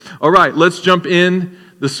All right, let's jump in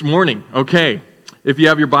this morning. Okay, if you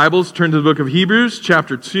have your Bibles, turn to the book of Hebrews,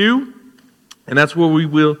 chapter 2, and that's where we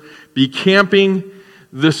will be camping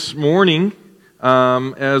this morning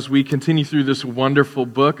as we continue through this wonderful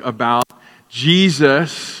book about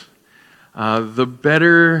Jesus, the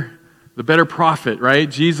better prophet, right?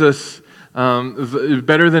 Jesus,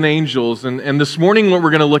 better than angels. And this morning what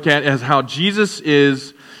we're going to look at is how Jesus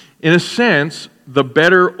is, in a sense, the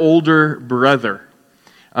better older brother.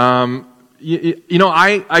 I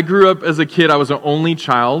grew up as a kid. I was an only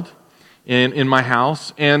child in my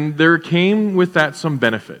house, and there came with that some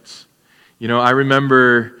benefits. I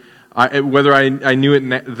remember, whether I knew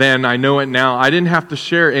it then, I know it now, I didn't have to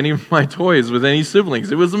share any of my toys with any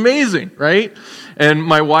siblings. It was amazing, right? And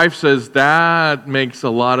my wife says, that makes a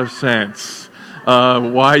lot of sense.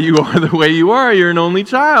 Why you are the way you are. You're an only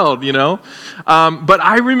child, But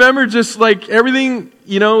I remember just like everything,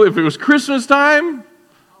 if it was Christmas time,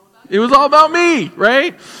 it was all about me,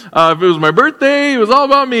 right? If it was my birthday, it was all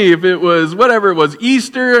about me. If it was whatever it was,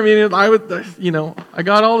 Easter, I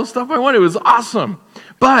got all the stuff I wanted. It was awesome.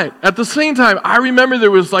 But at the same time, I remember there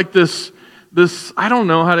was like this, I don't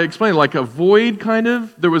know how to explain, like a void kind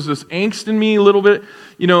of. There was this angst in me a little bit.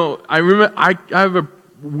 I remember, I have a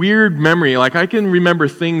weird memory. Like I can remember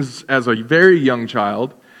things as a very young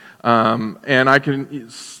child. And I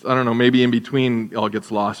don't know, maybe in between it all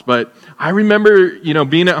gets lost. But I remember,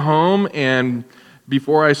 being at home and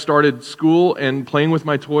before I started school and playing with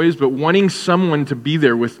my toys, but wanting someone to be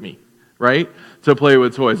there with me, right? To play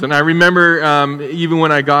with toys. And I remember, even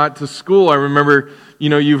when I got to school, I remember,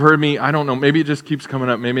 you've heard me, I don't know, maybe it just keeps coming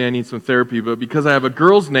up. Maybe I need some therapy, but because I have a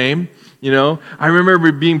girl's name, I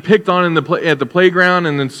remember being picked on at the playground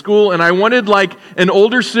and in school, and I wanted like an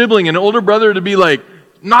older sibling, an older brother to be like,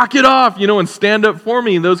 knock it off, and stand up for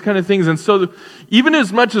me, and those kind of things. And so even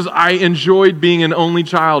as much as I enjoyed being an only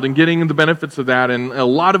child and getting the benefits of that and a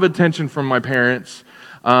lot of attention from my parents,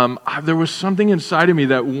 there was something inside of me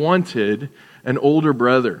that wanted an older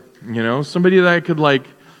brother, somebody that I could like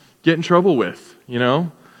get in trouble with,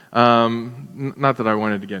 not that I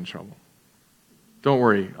wanted to get in trouble. Don't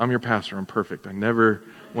worry, I'm your pastor, I'm perfect. I never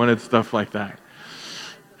wanted stuff like that.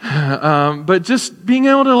 But just being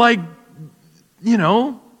able to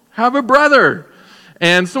have a brother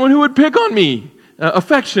and someone who would pick on me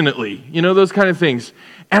affectionately, those kind of things.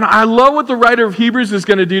 And I love what the writer of Hebrews is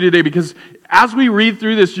going to do today, because as we read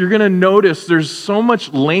through this, you're going to notice there's so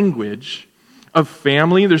much language of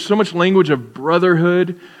family. There's so much language of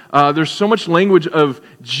brotherhood. There's so much language of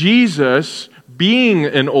Jesus being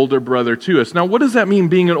an older brother to us. Now, what does that mean,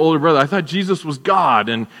 being an older brother? I thought Jesus was God,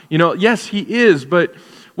 and, yes, he is, but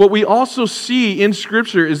what we also see in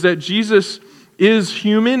Scripture is that Jesus is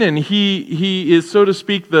human, and he is, so to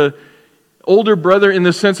speak, the older brother in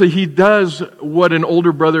the sense that he does what an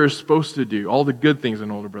older brother is supposed to do, all the good things an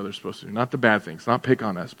older brother is supposed to do, not the bad things, not pick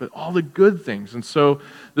on us, but all the good things. And so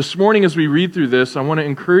this morning as we read through this, I want to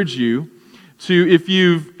encourage you to, if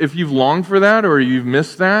you've longed for that, or you've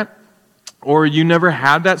missed that, or you never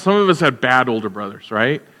had that. Some of us had bad older brothers,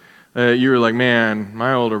 right? You were like, man,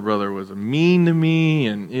 my older brother was mean to me,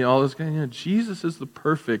 and all this kind of, Jesus is the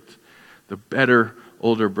better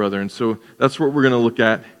older brother. And so that's what we're going to look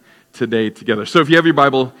at today together. So if you have your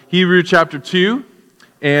Bible, Hebrews chapter 2,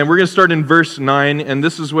 and we're going to start in verse 9, and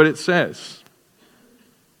this is what it says.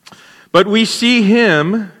 But we see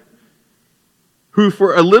him who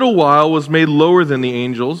for a little while was made lower than the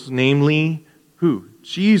angels, namely who?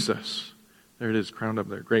 Jesus. There it is, crowned up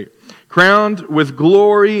there. Great. Crowned with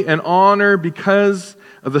glory and honor because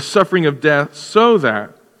of the suffering of death, so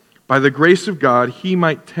that by the grace of God he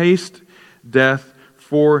might taste death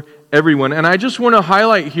for everyone. And I just want to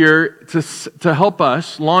highlight here to help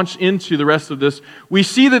us launch into the rest of this. We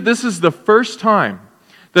see that this is the first time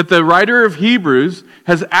that the writer of Hebrews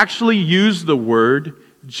has actually used the word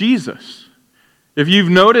Jesus. If you've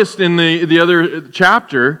noticed in the other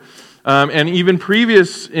chapter, and even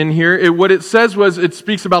previous in here, what it says was it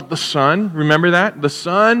speaks about the Son. Remember that? The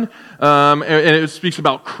Son, and it speaks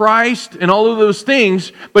about Christ and all of those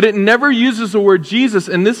things, but it never uses the word Jesus.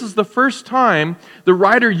 And this is the first time the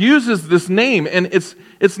writer uses this name. And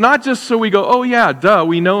it's not just so we go, oh yeah, duh,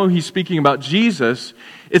 we know he's speaking about Jesus.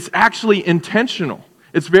 It's actually intentional.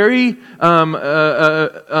 It's very,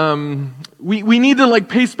 we need to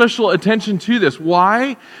pay special attention to this.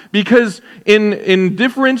 Why? Because in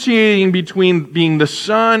differentiating between being the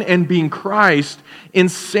Son and being Christ, in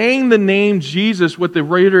saying the name Jesus, what the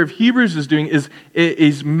writer of Hebrews is doing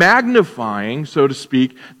is magnifying, so to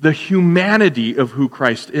speak, the humanity of who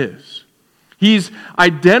Christ is. He's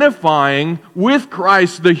identifying with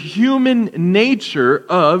Christ the human nature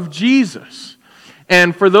of Jesus.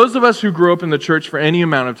 And for those of us who grew up in the church for any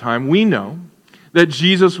amount of time, we know that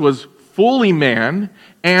Jesus was fully man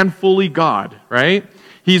and fully God, right?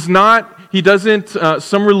 He doesn't,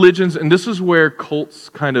 some religions, and this is where cults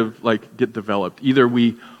kind of like get developed. Either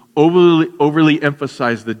we overly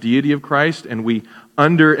emphasize the deity of Christ and we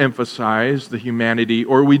underemphasize the humanity,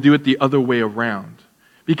 or we do it the other way around.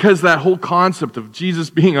 Because that whole concept of Jesus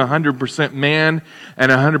being 100% man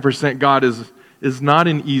and 100% God is not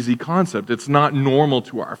an easy concept. It's not normal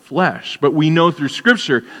to our flesh. But we know through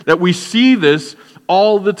Scripture that we see this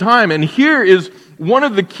all the time. And here is one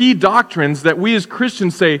of the key doctrines that we as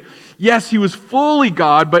Christians say, yes, he was fully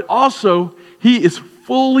God, but also he is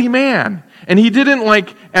fully man. And he didn't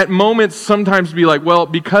at moments sometimes be like, well,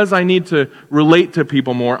 because I need to relate to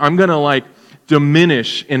people more, I'm going to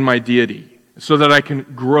diminish in my deity so that I can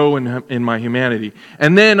grow in my humanity.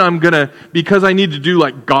 And then I'm going to, because I need to do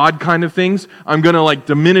God kind of things, I'm going to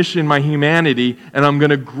diminish in my humanity and I'm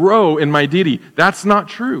going to grow in my deity. That's not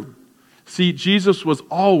true. See, Jesus was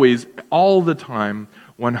always, all the time,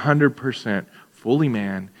 100% fully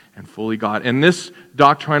man and fully God. And this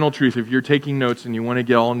doctrinal truth, if you're taking notes and you want to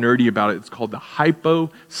get all nerdy about it, it's called the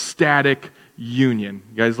hypostatic union.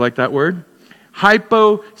 You guys like that word?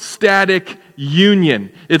 Hypostatic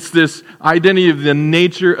union. It's this identity of the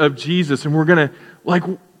nature of Jesus. And we're going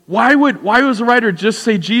to, why was the writer just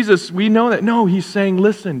say Jesus? We know that. No, he's saying,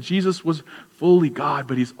 listen, Jesus was fully God,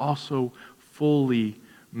 but he's also fully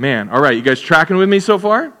man. All right, you guys tracking with me so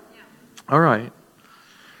far? Yeah. All right.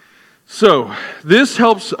 So, this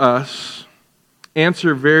helps us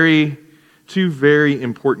answer two very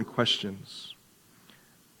important questions.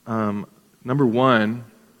 Number one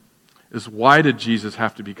is, why did Jesus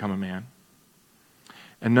have to become a man?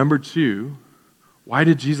 And number two, why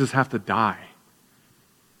did Jesus have to die?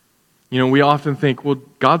 We often think, well,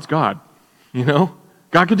 God's God.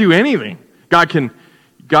 God can do anything. God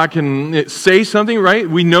can say something, right?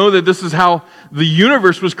 We know that this is how the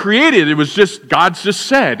universe was created. It was just, God's just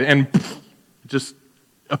said, and just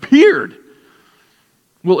appeared.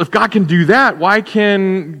 Well, if God can do that, why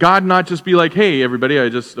can God not just be like, hey, everybody, I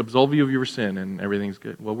just absolve you of your sin and everything's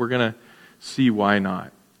good? Well, we're going to see why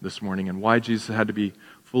not this morning and why Jesus had to be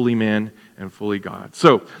fully man and fully God.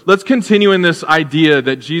 So let's continue in this idea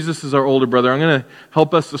that Jesus is our older brother. I'm going to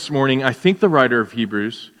help us this morning. I think the writer of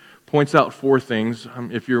Hebrews points out four things.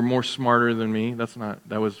 If you're more smarter than me,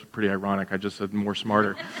 that was pretty ironic. I just said more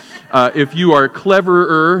smarter. If you are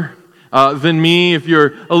cleverer than me, if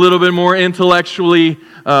you're a little bit more intellectually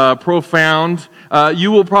profound,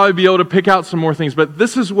 you will probably be able to pick out some more things. But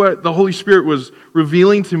this is what the Holy Spirit was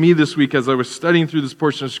revealing to me this week as I was studying through this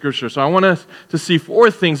portion of Scripture. So I want us to see four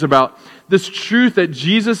things about this truth that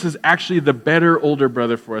Jesus is actually the better older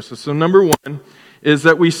brother for us. So number one is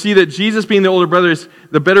that we see that Jesus being the older brother,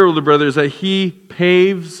 the better older brother, is that he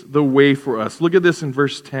paves the way for us. Look at this in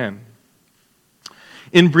verse 10.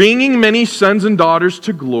 In bringing many sons and daughters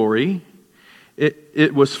to glory,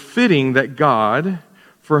 it was fitting that God,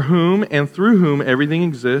 for whom and through whom everything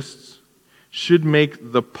exists, should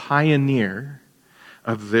make the pioneer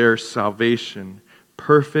of their salvation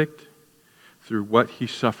perfect through what he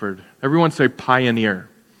suffered. Everyone say pioneer.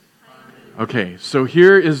 Okay, so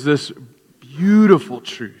here is this beautiful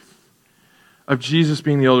truth of Jesus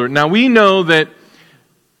being the older. Now we know that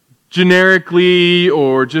generically,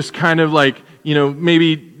 or just kind of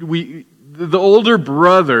maybe the older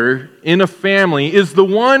brother in a family is the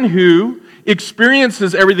one who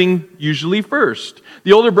experiences everything usually first.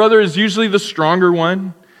 The older brother is usually the stronger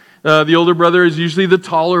one. The older brother is usually the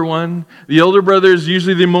taller one. The older brother is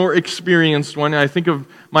usually the more experienced one. I think of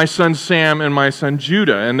my son Sam and my son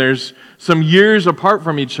Judah, and there's some years apart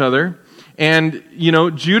from each other. And,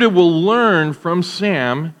 Judah will learn from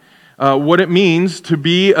Sam what it means to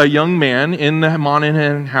be a young man in the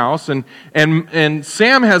Monahan house. And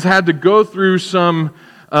Sam has had to go through some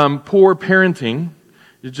poor parenting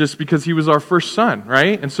just because he was our first son,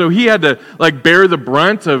 right? And so he had to bear the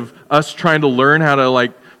brunt of us trying to learn how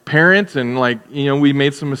to parent, and we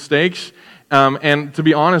made some mistakes. And to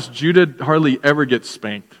be honest, Judah hardly ever gets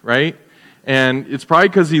spanked, right? And it's probably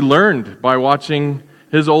because he learned by watching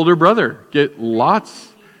his older brother get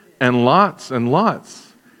lots and lots and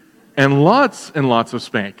lots and lots and lots of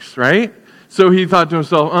spanks, right? So he thought to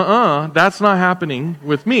himself, that's not happening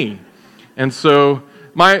with me. And so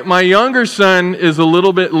my younger son is a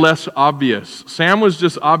little bit less obvious. Sam was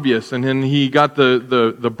just obvious, and then he got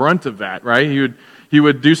the brunt of that, right? He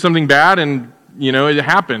would do something bad, and it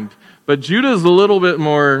happened. But Judah's a little bit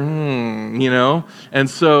more, and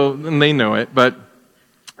they know it. But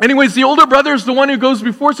anyways, the older brother is the one who goes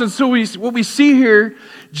before us. And so what we see here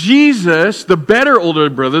Jesus, the better older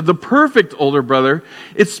brother, the perfect older brother,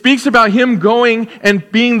 it speaks about him going and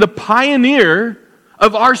being the pioneer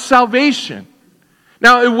of our salvation.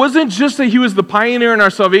 Now, it wasn't just that he was the pioneer in our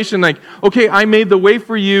salvation, like, okay, I made the way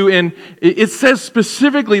for you, and it says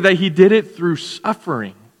specifically that he did it through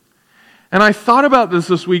suffering. And I thought about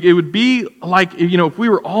this week. It would be like, if we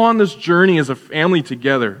were all on this journey as a family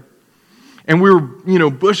together, and we were,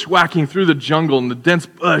 bushwhacking through the jungle and the dense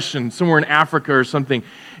bush and somewhere in Africa or something.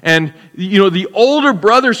 And, the older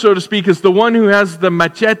brother, so to speak, is the one who has the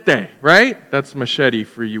machete, right? That's machete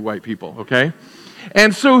for you white people, okay?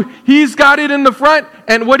 And so he's got it in the front,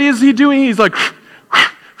 and what is he doing? He's like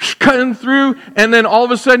cutting through, and then all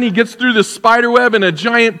of a sudden he gets through the spider web, and a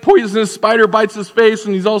giant poisonous spider bites his face,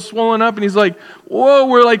 and he's all swollen up, and he's like, whoa,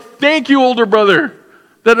 we're like, thank you, older brother,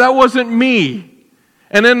 that wasn't me.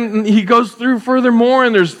 And then he goes through furthermore,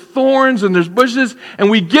 and there's thorns and there's bushes, and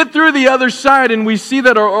we get through the other side, and we see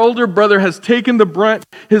that our older brother has taken the brunt.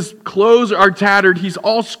 His clothes are tattered. He's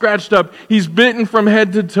all scratched up. He's bitten from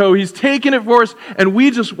head to toe. He's taken it for us, and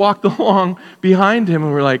we just walked along behind him,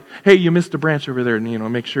 and we're like, hey, you missed a branch over there,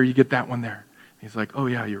 and make sure you get that one there. He's like, oh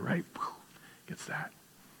yeah, you're right. Gets that.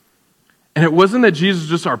 And it wasn't that Jesus was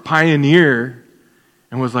just our pioneer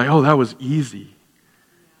and was like, oh, that was easy.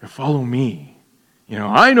 Follow me.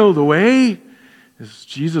 I know the way.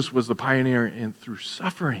 Jesus was the pioneer through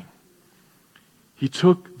suffering. He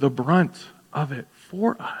took the brunt of it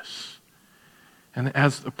for us. And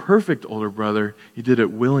as the perfect older brother, he did it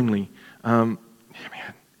willingly.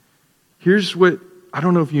 Here's what, I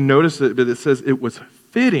don't know if you noticed it, but it says it was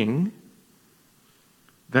fitting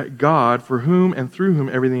that God, for whom and through whom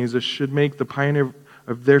everything exists, should make the pioneer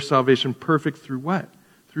of their salvation perfect through what?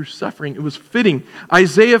 Through suffering. It was fitting.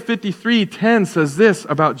 Isaiah 53:10 says this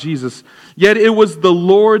about Jesus. Yet it was the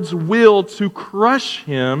Lord's will to crush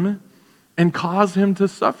him and cause him to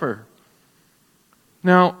suffer.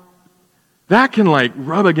 Now, that can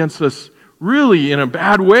rub against us really in a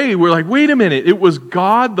bad way. We're like, wait a minute. It was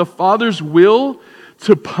God the Father's will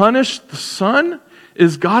to punish the Son?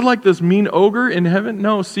 Is God like this mean ogre in heaven?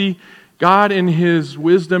 No, see, God in his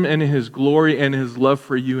wisdom and in his glory and his love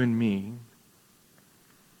for you and me,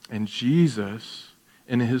 and Jesus,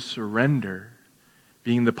 in his surrender,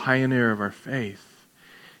 being the pioneer of our faith,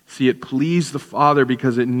 see, it pleased the Father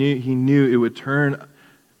because he knew it would turn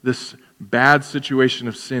this bad situation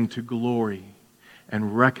of sin to glory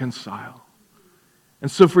and reconcile.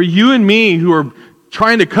 And so for you and me who are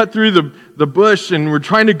trying to cut through the bush and we're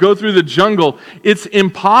trying to go through the jungle, it's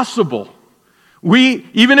impossible.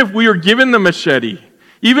 Even if we are given the machete,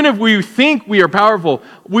 even if we think we are powerful,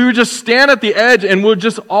 we would just stand at the edge and we're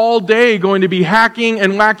just all day going to be hacking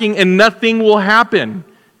and whacking and nothing will happen.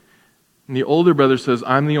 And the older brother says,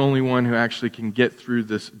 I'm the only one who actually can get through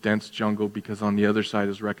this dense jungle because on the other side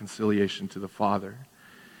is reconciliation to the Father.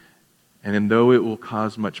 And though it will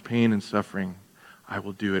cause much pain and suffering, I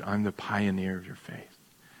will do it. I'm the pioneer of your faith.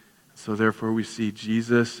 So therefore we see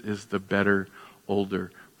Jesus is the better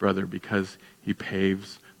older brother because he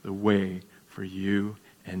paves the way for you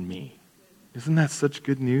and me. Isn't that such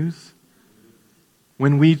good news?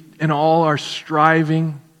 When we, in all our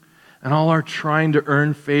striving, and all our trying to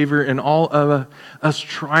earn favor, and all of us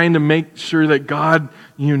trying to make sure that God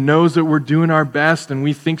knows that we're doing our best, and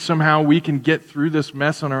we think somehow we can get through this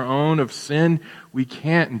mess on our own of sin, we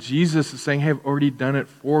can't. And Jesus is saying, hey, I've already done it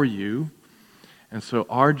for you. And so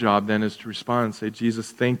our job then is to respond and say,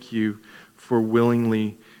 Jesus, thank you for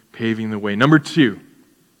willingly paving the way. Number 2.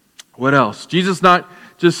 What else? Jesus not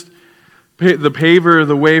just the paver of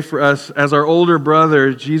the way for us. As our older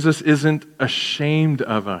brother, Jesus isn't ashamed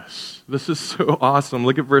of us. This is so awesome.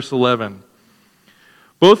 Look at verse 11.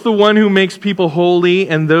 Both the one who makes people holy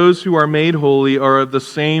and those who are made holy are of the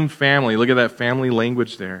same family. Look at that family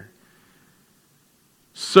language there.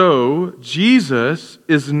 So, Jesus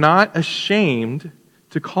is not ashamed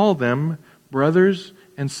to call them brothers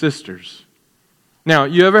and sisters. Now,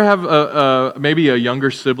 you ever have maybe a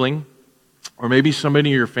younger sibling or maybe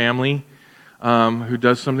somebody in your family who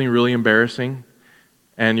does something really embarrassing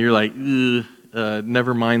and you're like,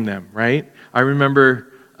 never mind them, right? I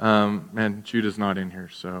remember, Judah's not in here,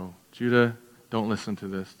 so Judah, don't listen to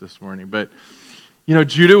this morning. But,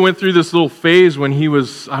 Judah went through this little phase when he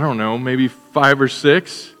was, I don't know, maybe 5 or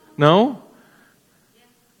 6. No?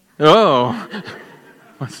 Oh.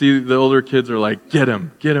 See, the older kids are like, get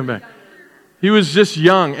him back. He was just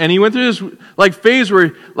young, and he went through this phase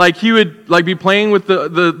where he would be playing with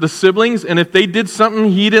the siblings, and if they did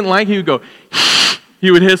something he didn't like, he would go,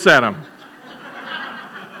 he would hiss at them.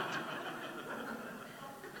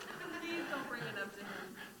 Please don't bring it up to him.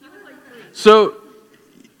 He was 3. So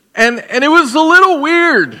And it was a little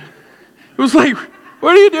weird. It was like,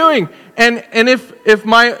 what are you doing? And if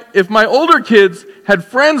my older kids had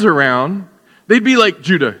friends around, they'd be like,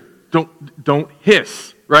 Judah, don't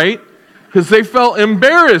hiss, right? Because they felt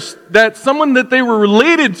embarrassed that someone that they were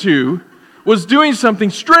related to was doing something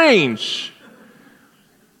strange.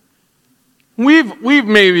 We've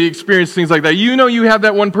maybe experienced things like that. You know, you have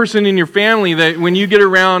that one person in your family that when you get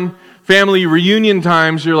around family reunion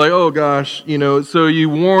times, you're like, oh gosh, so you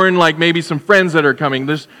warn like maybe some friends that are coming.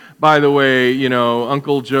 This, by the way,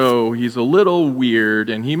 Uncle Joe, he's a little weird,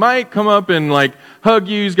 and he might come up and like hug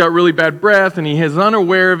you. He's got really bad breath, and he is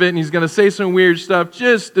unaware of it, and he's going to say some weird stuff.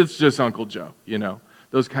 It's just Uncle Joe,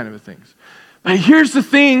 those kind of things. But here's the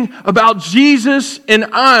thing about Jesus and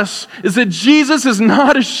us, is that Jesus is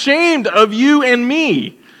not ashamed of you and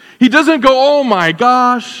me. He doesn't go, oh my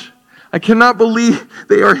gosh, I cannot believe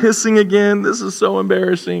they are hissing again. This is so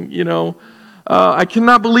embarrassing, I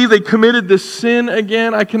cannot believe they committed this sin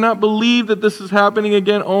again. I cannot believe that this is happening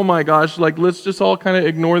again. Oh my gosh, let's just all kind of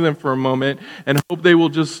ignore them for a moment and hope they will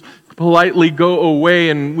just politely go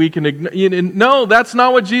away and we can ignore. No, that's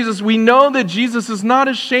not what Jesus, we know that Jesus is not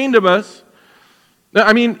ashamed of us. Now,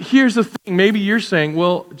 I mean, here's the thing. Maybe you're saying,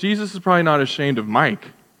 well, Jesus is probably not ashamed of Mike,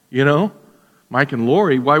 Mike and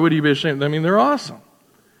Lori, why would he be ashamed? I mean, they're awesome.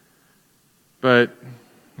 But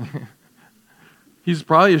he's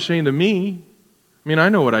probably ashamed of me. I mean, I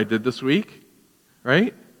know what I did this week,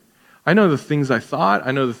 right? I know the things I thought.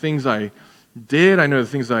 I know the things I did. I know the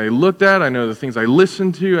things I looked at. I know the things I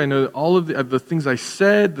listened to. I know all of the things I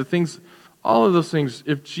said, all of those things.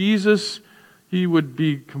 If Jesus, he would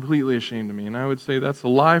be completely ashamed of me. And I would say that's a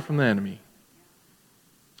lie from the enemy.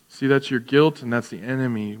 See, that's your guilt, and that's the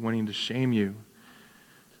enemy wanting to shame you.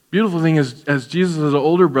 Beautiful thing is, as Jesus is an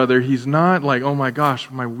older brother, he's not like, oh my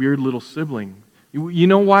gosh, my weird little sibling. You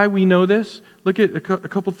know why we know this? Look at a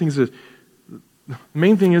couple things. The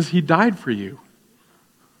main thing is he died for you.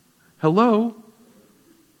 Hello?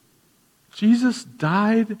 Jesus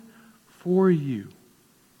died for you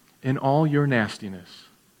in all your nastiness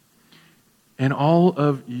and all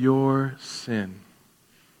of your sin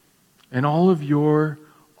and all of your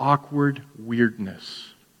awkward weirdness.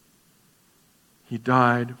 He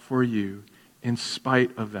died for you in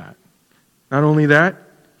spite of that. Not only that,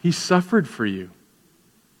 he suffered for you.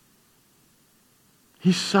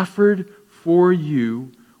 He suffered for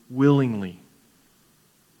you willingly.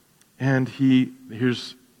 And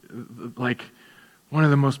here's like one of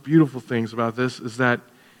the most beautiful things about this is that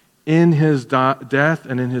in his death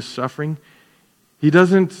and in his suffering, he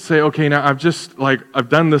doesn't say, okay, now I've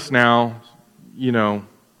done this now,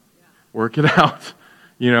 work it out.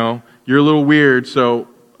 You're a little weird, so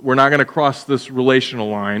we're not going to cross this relational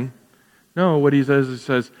line. No, what he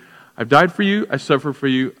says, I've died for you, I suffered for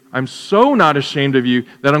you, I'm so not ashamed of you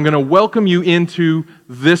that I'm going to welcome you into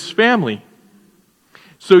this family.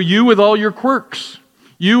 So you with all your quirks,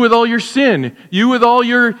 you with all your sin, you with all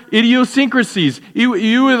your idiosyncrasies,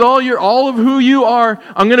 you with all of who you are,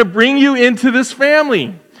 I'm going to bring you into this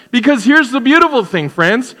family. Because here's the beautiful thing,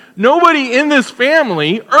 friends. Nobody in this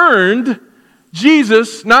family earned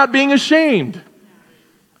Jesus not being ashamed.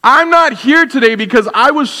 I'm not here today because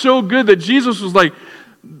I was so good that Jesus was like,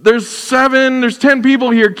 there's 10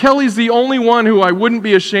 people here. Kelly's the only one who I wouldn't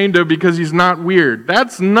be ashamed of because he's not weird.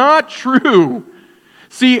 That's not true.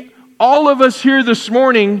 See, all of us here this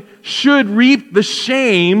morning should reap the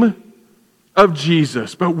shame of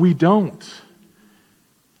Jesus, but we don't.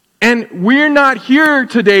 And we're not here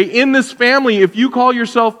today in this family. If you call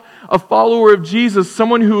yourself a follower of Jesus,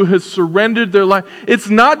 someone who has surrendered their life, it's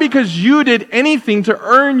not because you did anything to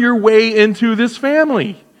earn your way into this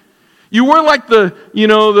family. You weren't like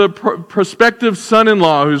the prospective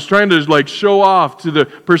son-in-law who's trying to show off to the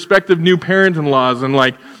prospective new parent-in-laws and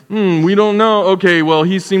we don't know. Okay, well,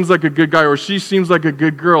 he seems like a good guy or she seems like a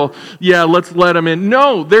good girl. Yeah, let's let him in.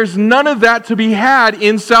 No, there's none of that to be had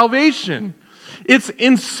in salvation. It's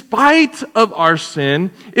in spite of our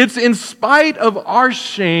sin. It's in spite of our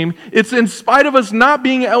shame. It's in spite of us not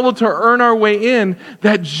being able to earn our way in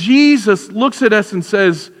that Jesus looks at us and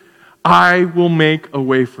says, I will make a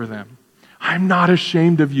way for them. I'm not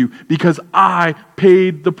ashamed of you because I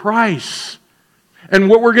paid the price. And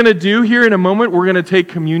what we're going to do here in a moment, we're going to take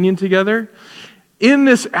communion together. In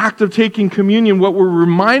this act of taking communion, what we're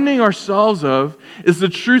reminding ourselves of is the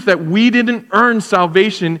truth that we didn't earn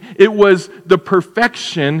salvation. It was the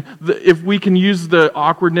perfection, if we can use the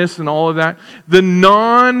awkwardness and all of that, the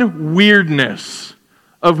non-weirdness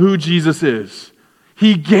of who Jesus is.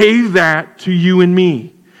 He gave that to you and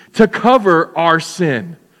me to cover our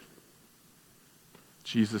sin.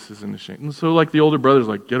 Jesus isn't ashamed. And so the older brother's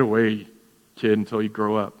like, get away, kid, until you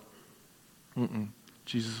grow up.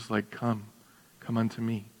 Jesus is like, come unto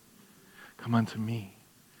me. Come unto me.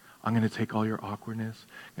 I'm going to take all your awkwardness.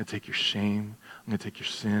 I'm going to take your shame. I'm going to take your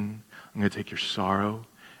sin. I'm going to take your sorrow.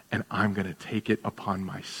 And I'm going to take it upon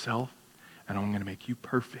myself. And I'm going to make you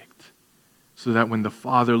perfect. So that when the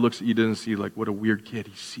Father looks at you, he doesn't see like, what a weird kid.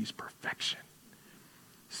 He sees perfection.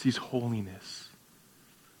 He sees holiness.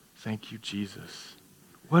 Thank you, Jesus.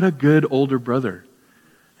 What a good older brother.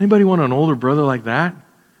 Anybody want an older brother like that?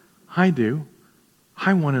 I do.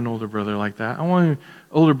 I want an older brother like that. I want an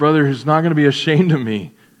older brother who's not going to be ashamed of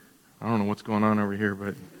me. I don't know what's going on over here,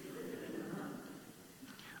 but...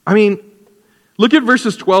 I mean, look at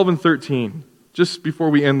verses 12 and 13, just before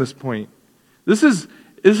we end this point. This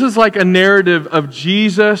is like a narrative of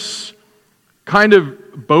Jesus kind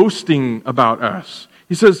of boasting about us.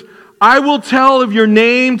 He says, I will tell of your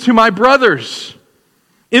name to my brothers.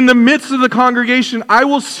 In the midst of the congregation, I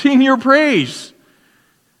will sing your praise.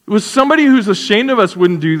 It was somebody who's ashamed of us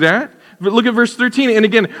wouldn't do that. But look at verse 13. And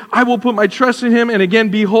again, I will put my trust in him. And again,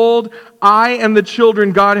 behold, I and the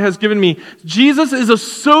children God has given me. Jesus is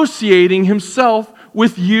associating himself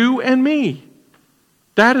with you and me.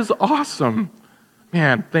 That is awesome.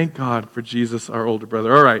 Man, thank God for Jesus, our older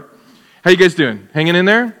brother. All right. How you guys doing? Hanging in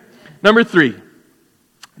there? Number 3.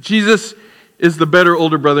 Jesus is the better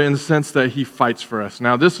older brother in the sense that he fights for us.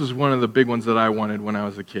 Now, this was one of the big ones that I wanted when I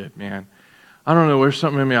was a kid, man. I don't know, there's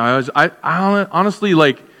something in me. I honestly,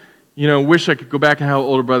 wish I could go back and have an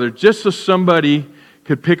older brother just so somebody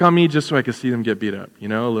could pick on me just so I could see them get beat up. A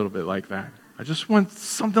little bit like that. I just want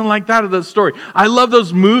something like that of the story. I love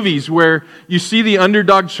those movies where you see the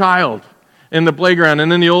underdog child in the playground,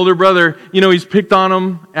 and then the older brother, he's picked on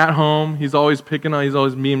him at home. He's always picking on, he's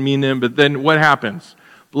always mean to him, but then what happens?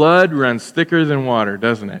 Blood runs thicker than water,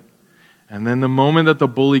 doesn't it? And then the moment that the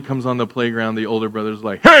bully comes on the playground, the older brother's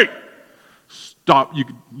like, hey, stop.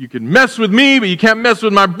 You can mess with me, but you can't mess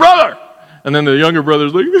with my brother. And then the younger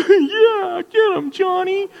brother's like, yeah, get him,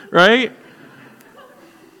 Johnny. Right?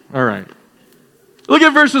 All right. Look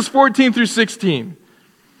at verses 14 through 16.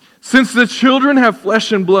 Since the children have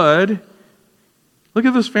flesh and blood, look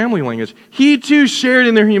at this family language. He too shared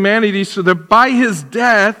in their humanity so that by his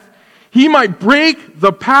death, he might break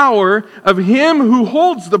the power of him who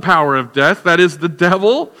holds the power of death, that is the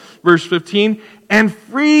devil, verse 15, and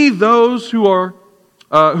free those who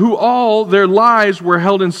all their lives were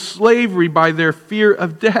held in slavery by their fear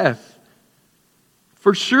of death.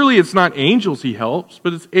 For surely it's not angels he helps,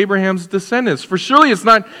 but it's Abraham's descendants. For surely it's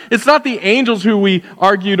not the angels who we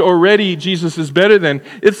argued already Jesus is better than.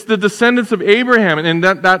 It's the descendants of Abraham. And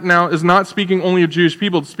that now is not speaking only of Jewish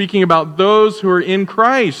people. It's speaking about those who are in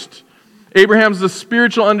Christ. Abraham's the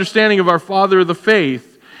spiritual understanding of our father of the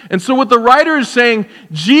faith. And so what the writer is saying,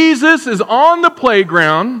 Jesus is on the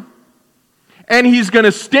playground, and he's going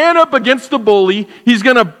to stand up against the bully. He's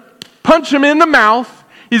going to punch him in the mouth.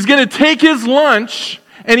 He's going to take his lunch,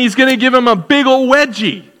 and he's going to give him a big old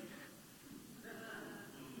wedgie.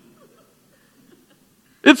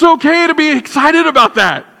 It's okay to be excited about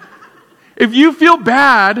that. If you feel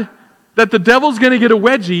bad that the devil's going to get a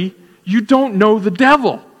wedgie, you don't know the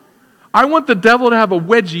devil. I want the devil to have a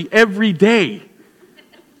wedgie every day.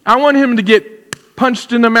 I want him to get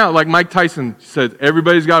punched in the mouth. Like Mike Tyson said,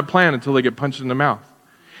 everybody's got a plan until they get punched in the mouth.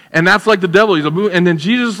 And that's like the devil. And then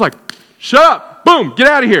Jesus is like, shut up, boom, get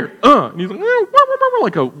out of here. And he's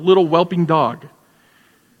like a little whelping dog.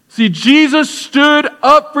 See, Jesus stood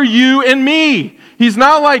up for you and me. He's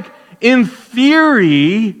not like, in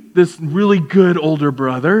theory, this really good older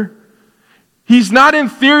brother. He's not in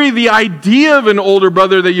theory the idea of an older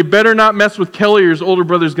brother that you better not mess with Kelly or his older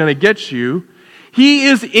brother's going to get you. He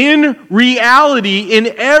is in reality, in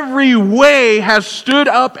every way, has stood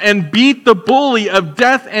up and beat the bully of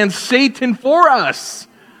death and Satan for us.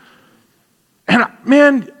 And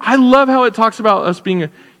man, I love how it talks about us being,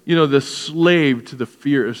 the slave to the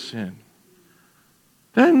fear of sin.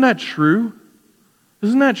 Isn't that true?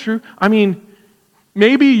 Isn't that true? I mean,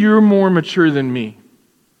 maybe you're more mature than me.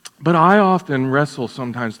 But I often wrestle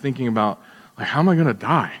sometimes thinking about, how am I going to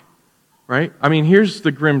die? Right? I mean, here's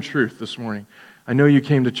the grim truth this morning. I know you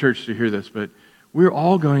came to church to hear this, but we're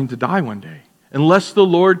all going to die one day. Unless the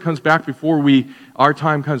Lord comes back before our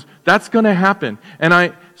time comes. That's going to happen.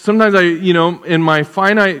 And sometimes in my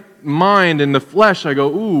finite mind, in the flesh, I go,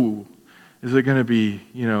 ooh, is it going to be,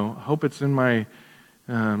 I hope it's in my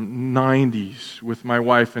 90s with my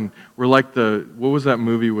wife. And we're like what was that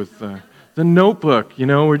movie with The Notebook,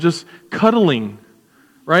 we're just cuddling,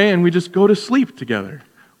 right? And we just go to sleep together.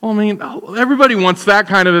 Well, I mean, everybody wants that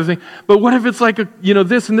kind of a thing. But what if it's like,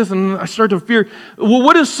 this and this, and I start to fear. Well,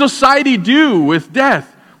 what does society do with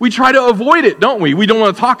death? We try to avoid it, don't we? We don't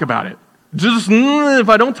want to talk about it. Just if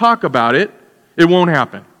I don't talk about it, it won't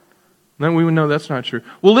happen. Then we would know that's not true.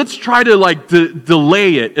 Well, let's try to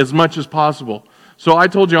delay it as much as possible. So I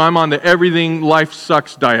told you I'm on the everything life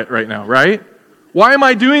sucks diet right now, right? Why am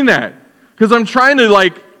I doing that? Because I'm trying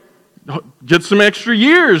to get some extra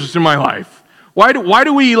years in my life. Why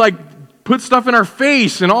do we put stuff in our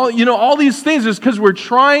face and all these things? Is because we're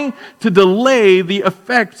trying to delay the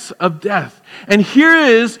effects of death. And here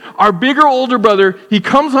is our bigger older brother. He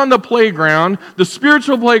comes on the playground, the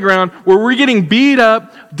spiritual playground, where we're getting beat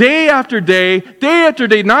up day after day,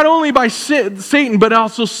 not only by Satan, but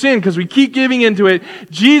also sin, because we keep giving into it.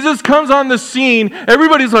 Jesus comes on the scene.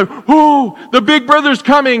 Everybody's like, oh, the big brother's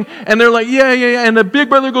coming. And they're like, yeah. And the big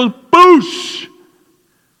brother goes, boosh.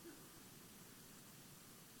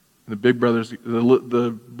 The big brother's,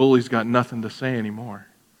 the bully's got nothing to say anymore.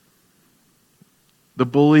 The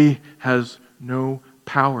bully has no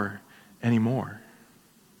power anymore.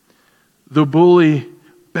 The bully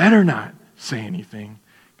better not say anything,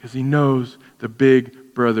 because he knows the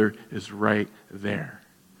big brother is right there,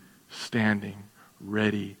 standing,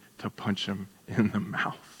 ready to punch him in the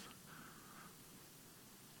mouth.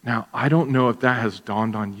 Now, I don't know if that has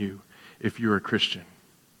dawned on you if you're a Christian.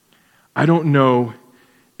 I don't know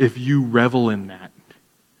if you revel in that,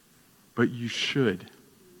 but you should.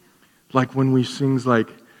 Like when we sing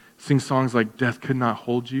songs like "Death Could Not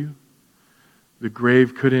Hold You," "The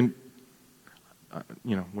Grave Couldn't,"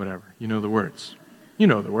 whatever. You know the words. You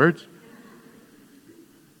know the words.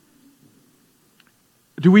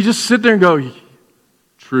 Do we just sit there and go,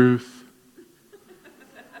 truth?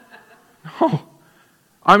 No.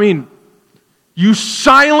 I mean, you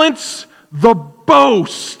silence the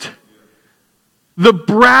boast. The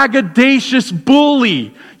braggadocious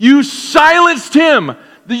bully. You silenced him.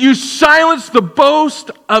 You silenced the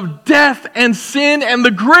boast of death and sin and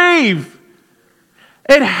the grave.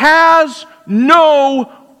 It has no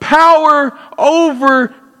power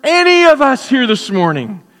over any of us here this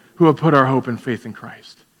morning who have put our hope and faith in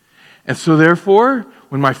Christ. And so therefore,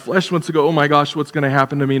 when my flesh wants to go, oh my gosh, what's going to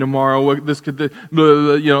happen to me tomorrow?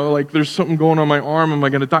 There's something going on my arm. Am I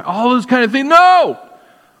going to die? All those kind of things. No!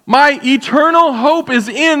 My eternal hope is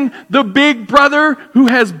in the big brother who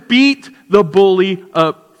has beat the bully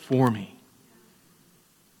up for me.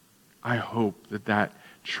 I hope that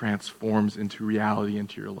transforms into reality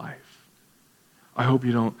into your life. I hope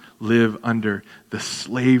you don't live under the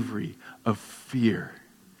slavery of fear,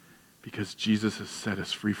 because Jesus has set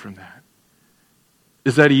us free from that.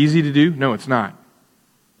 Is that easy to do? No, it's not.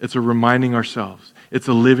 It's a reminding ourselves. It's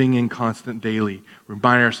a living in constant daily.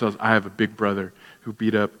 Reminding ourselves, I have a big brother who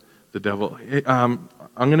beat up the devil. I'm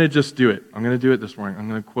going to just do it. I'm going to do it this morning. I'm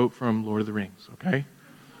going to quote from Lord of the Rings, okay?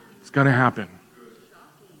 It's going to happen.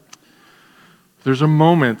 There's a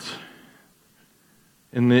moment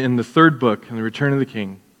in the third book, in the Return of the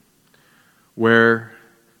King, where,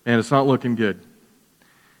 man, it's not looking good.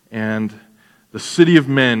 And the city of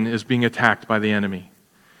men is being attacked by the enemy.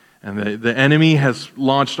 And the enemy has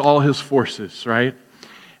launched all his forces, right?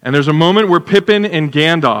 And there's a moment where Pippin and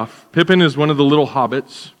Gandalf, Pippin is one of the little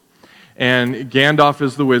hobbits, and Gandalf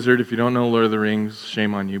is the wizard. If you don't know Lord of the Rings,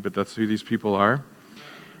 shame on you, but that's who these people are.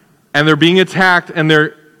 And they're being attacked, and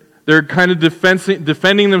they're kind of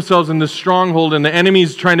defending themselves in this stronghold, and the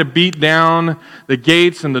enemy's trying to beat down the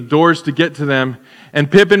gates and the doors to get to them.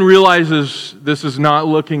 And Pippin realizes this is not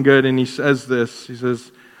looking good, and he says this. He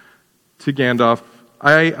says to Gandalf,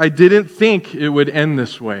 I didn't think it would end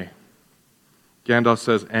this way. Gandalf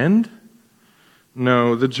says, end?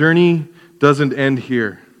 No, the journey doesn't end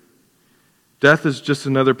here. Death is just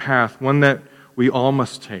another path, one that we all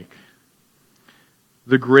must take.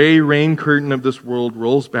 The gray rain curtain of this world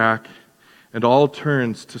rolls back, and all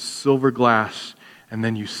turns to silver glass, and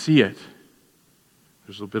then you see it.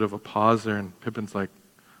 There's a bit of a pause there, and Pippin's like,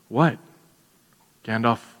 what?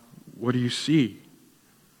 Gandalf, what do you see?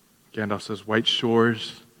 Gandalf says, white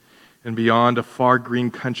shores, and beyond a far green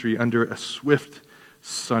country under a swift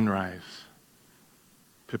sunrise.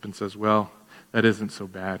 Pippin says, well, that isn't so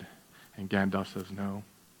bad. And Gandalf says, no,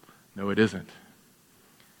 it isn't.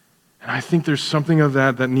 And I think there's something of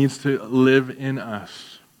that needs to live in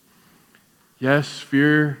us. Yes,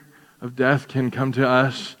 fear of death can come to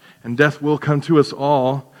us, and death will come to us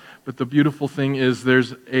all, but the beautiful thing is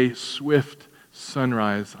there's a swift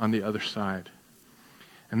sunrise on the other side.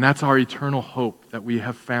 And that's our eternal hope that we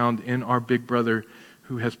have found in our big brother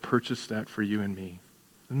who has purchased that for you and me.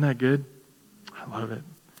 Isn't that good? I love it.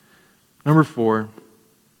 Number 4,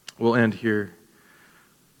 we'll end here.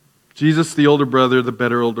 Jesus, the older brother, the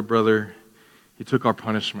better older brother, he took our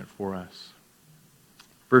punishment for us.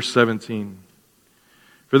 Verse 17.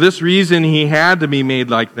 For this reason he had to be made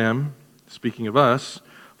like them, speaking of us,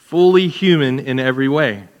 fully human in every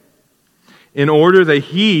way, in order that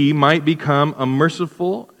he might become a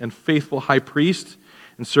merciful and faithful high priest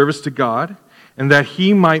in service to God, and that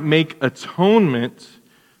he might make atonement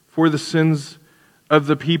for the sins of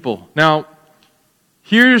the people. Now,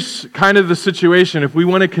 here's kind of the situation. If we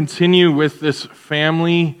want to continue with this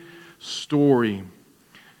family story,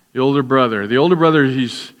 the older brother,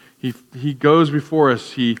 he goes before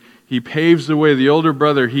us. He paves the way. The older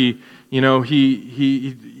brother, he is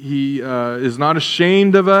not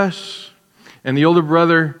ashamed of us. And the older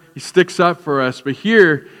brother, he sticks up for us. But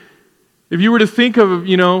here, if you were to think of,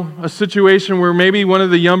 a situation where maybe one of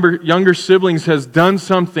the younger siblings has done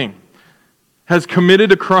something, has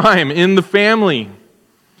committed a crime in the family,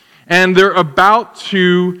 and they're about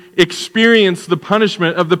to experience the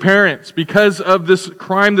punishment of the parents because of this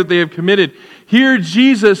crime that they have committed. Here,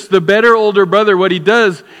 Jesus, the better older brother, what he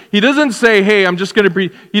does, he doesn't say, hey,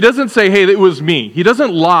 he doesn't say, hey, it was me. He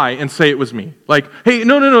doesn't lie and say it was me. Like, hey,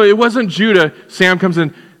 no, it wasn't Judah. Sam comes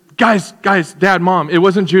in, guys, Dad, Mom, it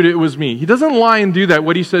wasn't Judah, it was me. He doesn't lie and do that.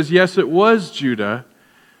 What he says, yes, it was Judah,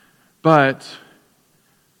 but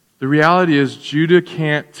the reality is Judah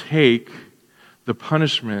can't take the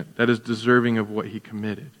punishment that is deserving of what he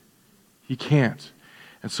committed. He can't.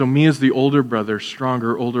 And so me as the older brother,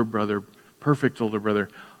 stronger older brother, perfect older brother,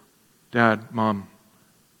 Dad, Mom,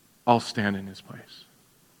 I'll stand in his place.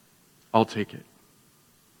 I'll take it.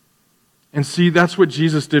 And see, that's what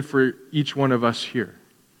Jesus did for each one of us here.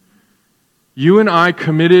 You and I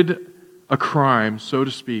committed a crime, so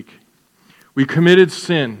to speak. We committed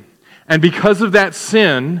sin. And because of that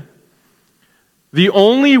sin, the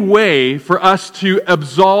only way for us to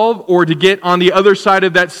absolve or to get on the other side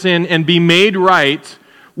of that sin and be made right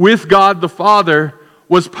with God the Father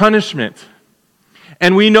was punishment.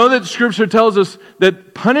 And we know that Scripture tells us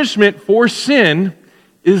that punishment for sin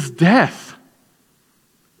is death.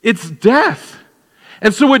 It's death.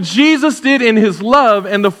 And so what Jesus did in His love,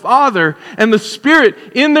 and the Father and the Spirit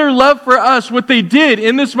in their love for us, what they did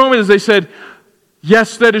in this moment is they said,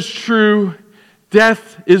 yes, that is true.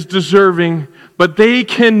 Death is deserving, but they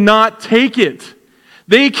cannot take it.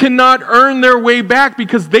 They cannot earn their way back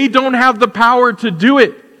because they don't have the power to do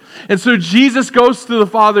it. And so Jesus goes to the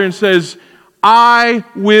Father and says, I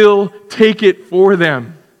will take it for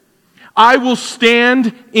them. I will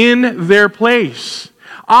stand in their place.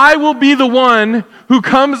 I will be the one who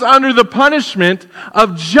comes under the punishment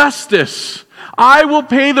of justice. I will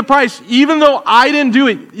pay the price, even though I didn't do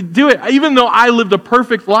it, even though I lived a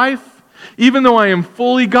perfect life. Even though I am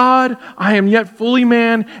fully God, I am yet fully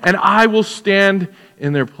man, and I will stand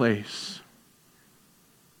in their place.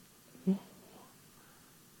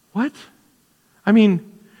 What? I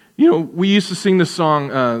mean, we used to sing the song,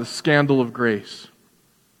 The Scandal of Grace.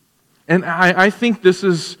 And I think this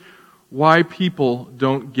is why people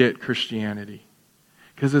don't get Christianity.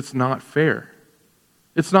 Because it's not fair.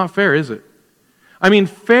 It's not fair, is it? I mean,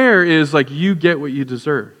 fair is like you get what you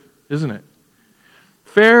deserve, isn't it?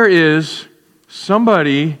 Fair is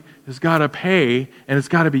somebody has got to pay, and it's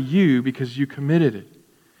got to be you because you committed it.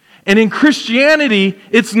 And in Christianity,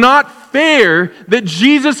 it's not fair that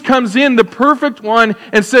Jesus comes in, the perfect one,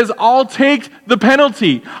 and says, I'll take the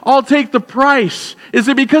penalty. I'll take the price. Is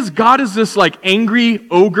it because God is this like angry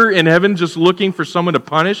ogre in heaven just looking for someone to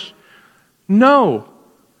punish? No.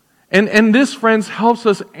 And this, friends, helps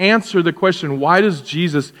us answer the question, why does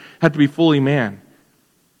Jesus have to be fully man?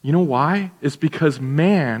 You know why? It's because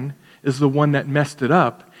man is the one that messed it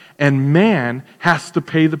up, and man has to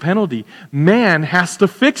pay the penalty. Man has to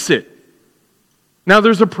fix it. Now,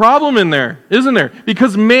 there's a problem in there, isn't there?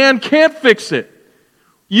 Because man can't fix it.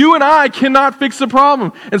 You and I cannot fix the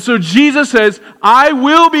problem. And so Jesus says, I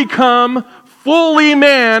will become fully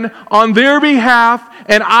man on their behalf,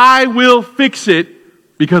 and I will fix it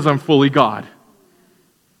because I'm fully God.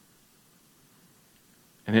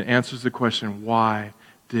 And it answers the question, why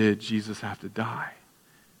did Jesus have to die?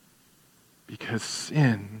 Because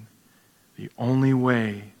sin, the only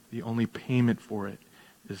way, the only payment for it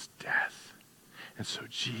is death. And so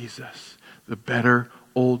Jesus, the better,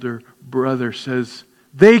 older brother, says,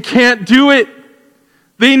 they can't do it.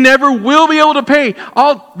 They never will be able to pay.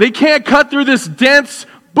 They can't cut through this dense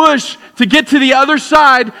bush to get to the other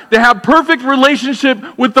side to have perfect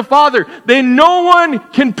relationship with the Father. No one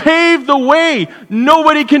can pave the way.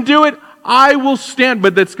 Nobody can do it. I will stand,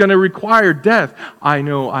 but that's going to require death. I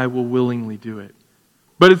know I will willingly do it.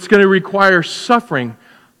 But it's going to require suffering.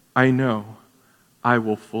 I know I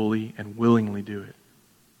will fully and willingly do it.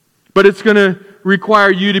 But it's going to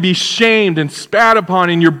require you to be shamed and spat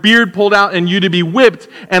upon and your beard pulled out and you to be whipped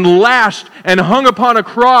and lashed and hung upon a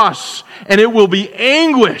cross. And it will be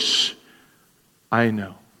anguish. I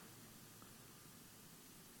know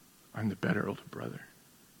I'm the better older brother.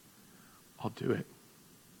 I'll do it.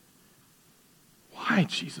 Why,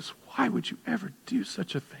 Jesus? Why would you ever do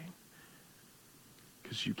such a thing?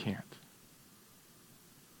 Because you can't.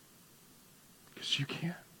 Because you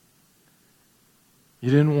can't. You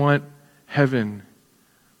didn't want heaven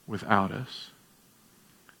without us.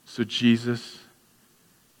 So Jesus,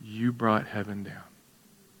 you brought heaven down.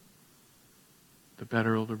 The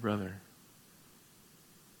better older brother.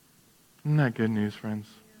 Isn't that good news, friends?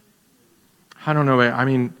 I don't know. I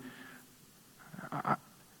mean,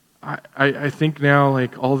 I think now,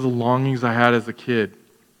 like, all the longings I had as a kid,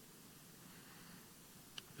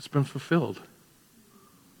 it's been fulfilled.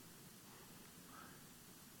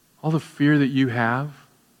 All the fear that you have,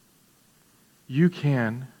 you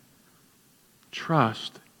can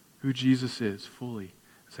trust who Jesus is fully.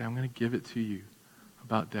 Say, I'm going to give it to you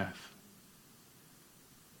about death.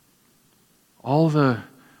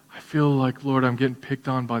 I feel like, Lord, I'm getting picked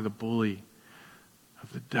on by the bully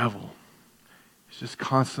of the devil. He's just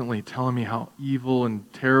constantly telling me how evil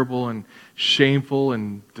and terrible and shameful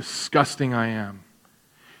and disgusting I am.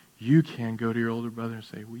 You can go to your older brother and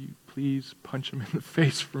say, will you please punch him in the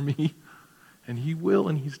face for me? And he will,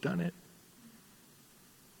 and he's done it.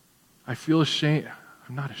 I feel ashamed.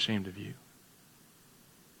 I'm not ashamed of you.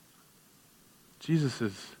 Jesus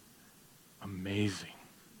is amazing.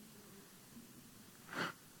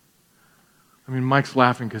 I mean, Mike's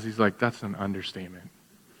laughing because he's like, that's an understatement,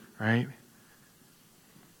 right?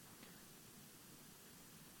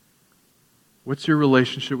 What's your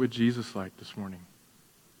relationship with Jesus like this morning?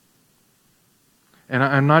 And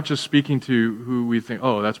I'm not just speaking to who we think,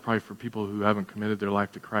 oh, that's probably for people who haven't committed their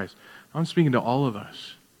life to Christ. I'm speaking to all of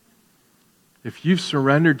us. If you've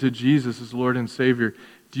surrendered to Jesus as Lord and Savior,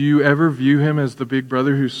 do you ever view him as the big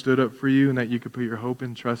brother who stood up for you and that you could put your hope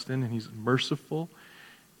and trust in, and he's merciful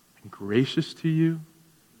and gracious to you,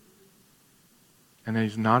 and that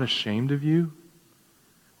he's not ashamed of you?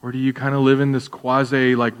 Or do you kind of live in this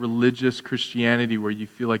quasi like religious Christianity where you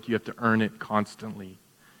feel like you have to earn it constantly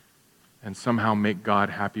and somehow make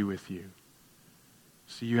God happy with you?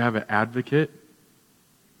 So you have an advocate.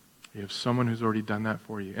 You have someone who's already done that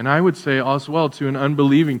for you. And I would say as well to an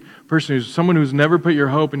unbelieving person, someone who's never put your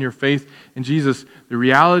hope and your faith in Jesus, the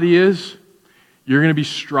reality is you're going to be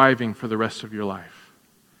striving for the rest of your life.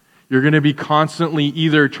 You're going to be constantly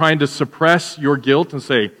either trying to suppress your guilt and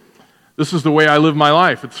say, this is the way I live my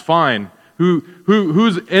life, it's fine.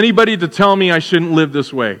 Who's anybody to tell me I shouldn't live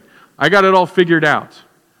this way? I got it all figured out.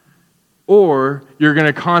 Or you're going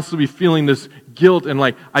to constantly be feeling this guilt and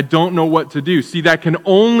like, I don't know what to do. See, that can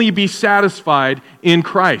only be satisfied in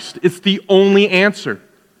Christ. It's the only answer.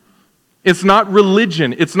 It's not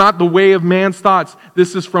religion. It's not the way of man's thoughts.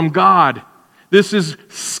 This is from God. This is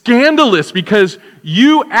scandalous because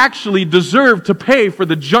you actually deserve to pay for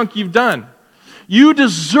the junk you've done. You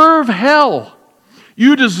deserve hell.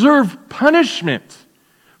 You deserve punishment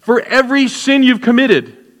for every sin you've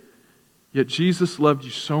committed. Yet Jesus loved you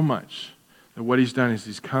so much that what he's done is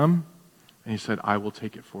he's come and he said, I will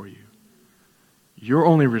take it for you. Your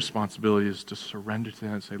only responsibility is to surrender to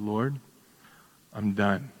him and say, Lord, I'm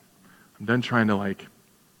done. I'm done trying to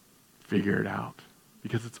figure it out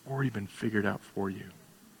because it's already been figured out for you.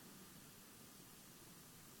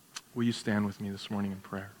 Will you stand with me this morning in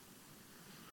prayer?